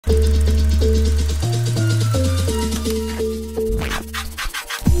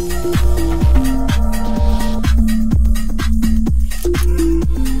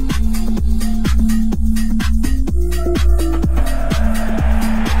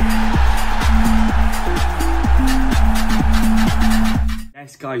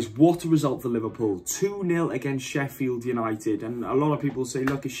Yes, guys, what a result for Liverpool. 2-0 against Sheffield United. And a lot of people say,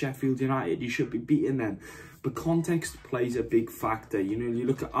 look, it's Sheffield United, you should be beating them. But context plays a big factor. You know, you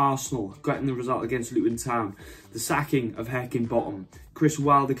look at Arsenal getting the result against Luton Town, the sacking of Heckingbottom, Chris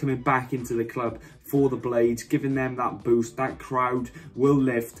Wilder coming back into the club for the Blades, giving them that boost. That crowd will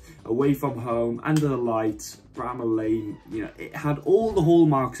lift away from home, under the lights, Bramall Lane. You know, it had all the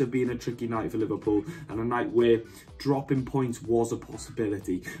hallmarks of being a tricky night for Liverpool and a night where dropping points was a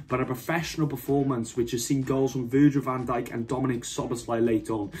possibility. But a professional performance, which has seen goals from Virgil van Dijk and Dominik Szoboszlai late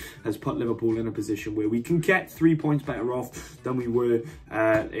on, has put Liverpool in a position where we can get 3 points better off than we were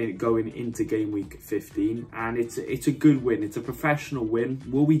going into game week 15. And it's a good win. It's a professional win.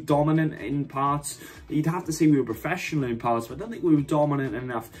 Were we dominant in parts? You'd have to say we were professional in parts, but I don't think we were dominant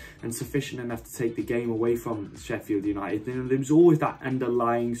enough and sufficient enough to take the game away from Sheffield United. You know, there was always that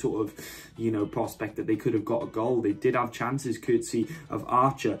underlying sort of, you know, prospect that they could have got a goal. They did have chances courtesy of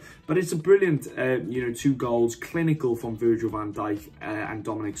Archer, but it's a brilliant, you know, 2 goals, clinical from Virgil van Dijk and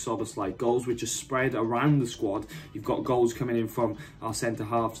Dominik Szoboszlai. Goals which are spread around the squad. You've got goals coming in from our centre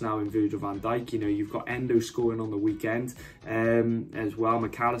halves now in Virgil van Dijk. You know, you've got Endo scoring on the weekend as well.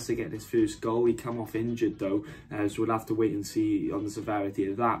 McAllister getting his first goal. He come off injured though, so we'll have to wait and see on the severity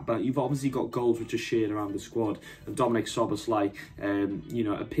of that. But you've obviously got goals which are shared around the squad. And Dominik Szoboszlai, you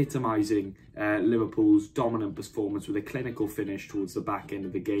know, epitomising Liverpool's dominant performance with a clinical finish towards the back end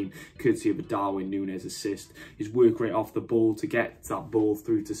of the game, courtesy of a Darwin Núñez assist. His work rate off the ball to get that ball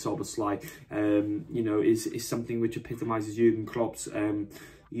through to Szoboszlai, you know, is something which epitomises Jurgen Klopp's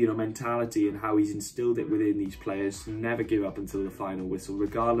you know, mentality and how he's instilled it within these players to never give up until the final whistle,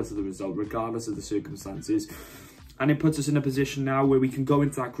 regardless of the result, regardless of the circumstances. And it puts us in a position now where we can go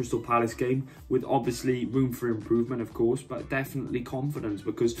into that Crystal Palace game with obviously room for improvement, of course, but definitely confidence,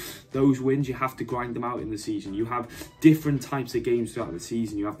 because those wins, you have to grind them out in the season. You have different types of games throughout the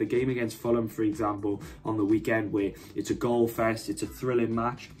season. You have the game against Fulham, for example, on the weekend, where it's a goal fest, it's a thrilling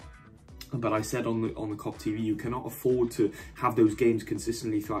match. But I said on the COP TV, you cannot afford to have those games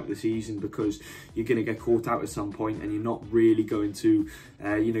consistently throughout the season, because you're going to get caught out at some point and you're not really going to,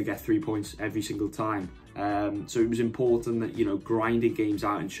 you know, get 3 points every single time. So it was important that, you know, grinding games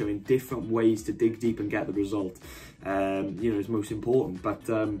out and showing different ways to dig deep and get the result, you know, is most important. But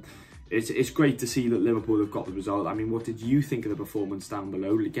it's great to see that Liverpool have got the result. I mean, what did you think of the performance down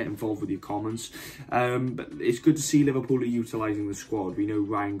below? Get involved with your comments. But it's good to see Liverpool are utilising the squad. We know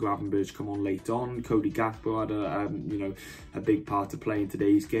Ryan Gravenberch come on late on. Cody Gakpo had you know, a big part to play in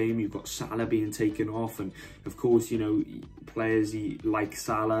today's game. You've got Salah being taken off, and of course, you know, players like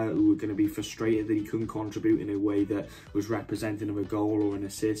Salah who are going to be frustrated that he couldn't contribute in a way that was representing of a goal or an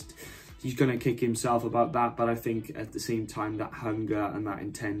assist. He's going to kick himself about that, but I think at the same time that hunger and that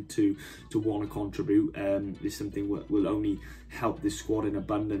intent to want to contribute is something that will only help this squad in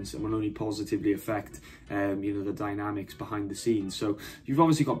abundance and will only positively affect you know, the dynamics behind the scenes. So you've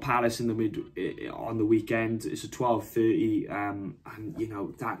obviously got Palace in the on the weekend. It's a 12:30, and you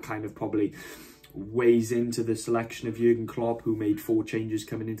know, that kind of probably weighs into the selection of Jurgen Klopp, who made 4 changes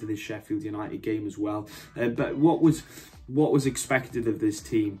coming into this Sheffield United game as well. But what was expected of this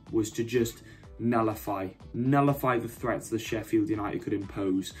team was to just nullify the threats that Sheffield United could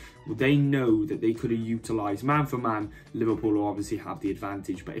impose. They know that they could have utilised, man for man, Liverpool will obviously have the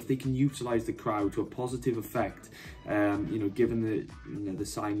advantage, but if they can utilise the crowd to a positive effect, you know, given the, you know, the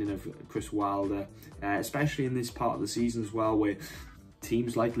signing of Chris Wilder, especially in this part of the season as well, where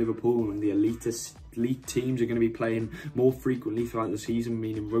teams like Liverpool and the elite teams are going to be playing more frequently throughout the season,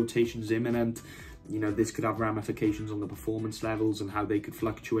 meaning rotation's imminent. You know, this could have ramifications on the performance levels and how they could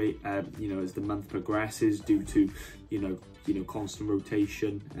fluctuate, you know, as the month progresses due to, you know, constant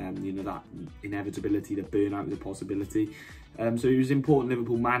rotation and, you know, that inevitability, the burnout, the possibility. So it was important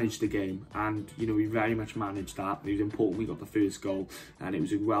Liverpool managed the game, and you know, we very much managed that. It was important we got the first goal, and it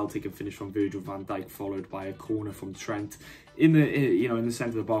was a well taken finish from Virgil van Dijk, followed by a corner from Trent in the you know, in the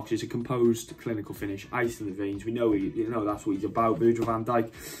centre of the box. It's a composed, clinical finish, ice in the veins. We know you know, that's what he's about, Virgil van Dijk.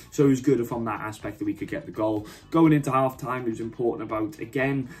 So it was good from that aspect that we could get the goal. Going into half time, it was important about,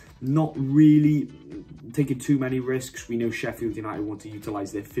 again, not really taking too many risks. We know Sheffield United want to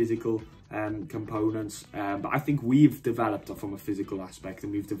utilise their physical components, but I think we've developed from a physical aspect,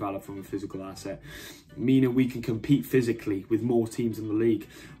 and we've developed from a physical asset, meaning we can compete physically with more teams in the league.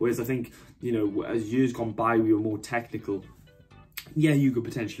 Whereas I think, you know, as years gone by, we were more technical. Yeah, you could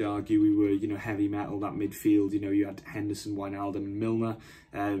potentially argue we were, you know, heavy metal, that midfield. You know, you had Henderson, Wijnaldum and Milner,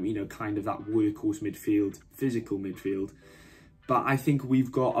 you know, kind of that workhorse midfield, physical midfield. But I think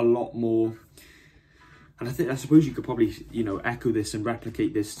we've got a lot more. And I suppose you could probably, you know, echo this and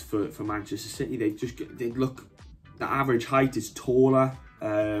replicate this for Manchester City. They look, the average height is taller,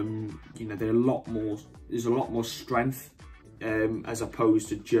 You know, there's a lot more strength as opposed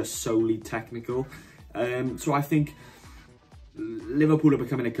to just solely technical. So I think Liverpool are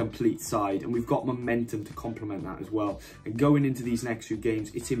becoming a complete side, and we've got momentum to complement that as well. And going into these next few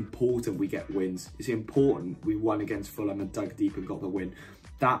games, it's important we get wins. It's important we won against Fulham and dug deep and got the win.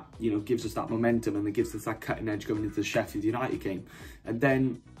 That, you know, gives us that momentum, and it gives us that cutting edge going into the Sheffield United game. And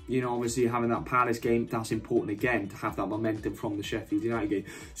then, you know, obviously having that Palace game, that's important again, to have that momentum from the Sheffield United game.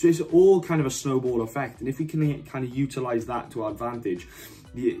 So it's all kind of a snowball effect, and if we can kind of utilise that to our advantage,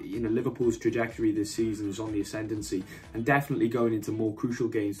 you know, Liverpool's trajectory this season is on the ascendancy, and definitely going into more crucial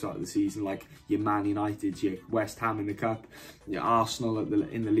games throughout the season, like your Man United, your West Ham in the Cup, your Arsenal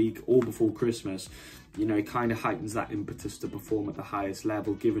in the league, all before Christmas. You know, it kind of heightens that impetus to perform at the highest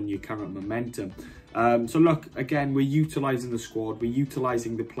level, given your current momentum. So look, again, we're utilising the squad, we're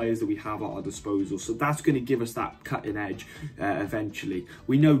utilising the players that we have at our disposal, so that's going to give us that cutting edge eventually.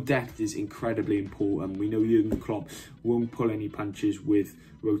 We know depth is incredibly important. We know Jurgen Klopp won't pull any punches with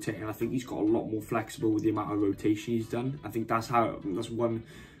rotating. I think he's got a lot more flexible with the amount of rotation he's done. I think that's one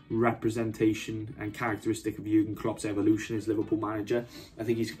representation and characteristic of Jurgen Klopp's evolution as Liverpool manager. I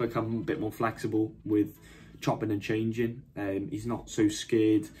think he's become a bit more flexible with chopping and changing. He's not so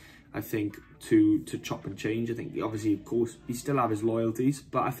scared, I think, to chop and change. I think, obviously, of course, he still have his loyalties,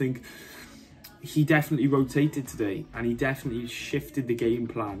 but I think he definitely rotated today, and he definitely shifted the game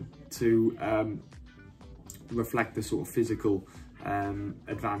plan to reflect the sort of physical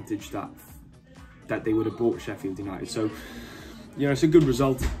advantage that they would have brought Sheffield United. So, you know, it's a good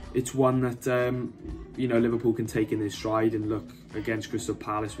result. It's one that, you know, Liverpool can take in their stride. And look, against Crystal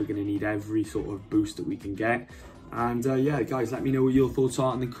Palace, we're going to need every sort of boost that we can get. And yeah, guys, let me know what your thoughts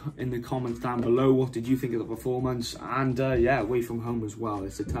are in the comments down below. What did you think of the performance? And yeah, away from home as well.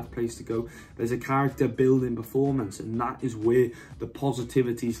 It's a tough place to go. There's a character building performance, and that is where the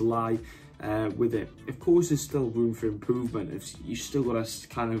positivities lie with it. Of course, there's still room for improvement. You still got to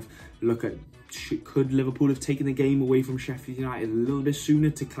kind of look at, could Liverpool have taken the game away from Sheffield United a little bit sooner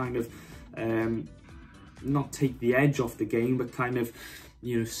to kind of not take the edge off the game, but kind of,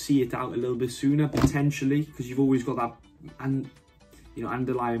 you know, see it out a little bit sooner potentially, because you've always got that you know,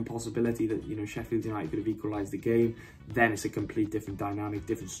 underlying possibility that, you know, Sheffield United could have equalised the game. Then it's a complete different dynamic,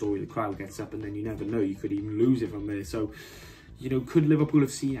 different story. The crowd gets up, and then you never know, you could even lose it from there. So, you know, could Liverpool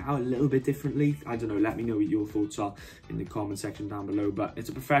have seen it out a little bit differently? I don't know. Let me know what your thoughts are in the comment section down below. But it's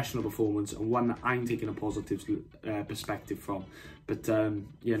a professional performance, and one that I'm taking a positive perspective from. But,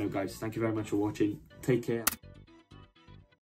 you know, guys, thank you very much for watching. Take care.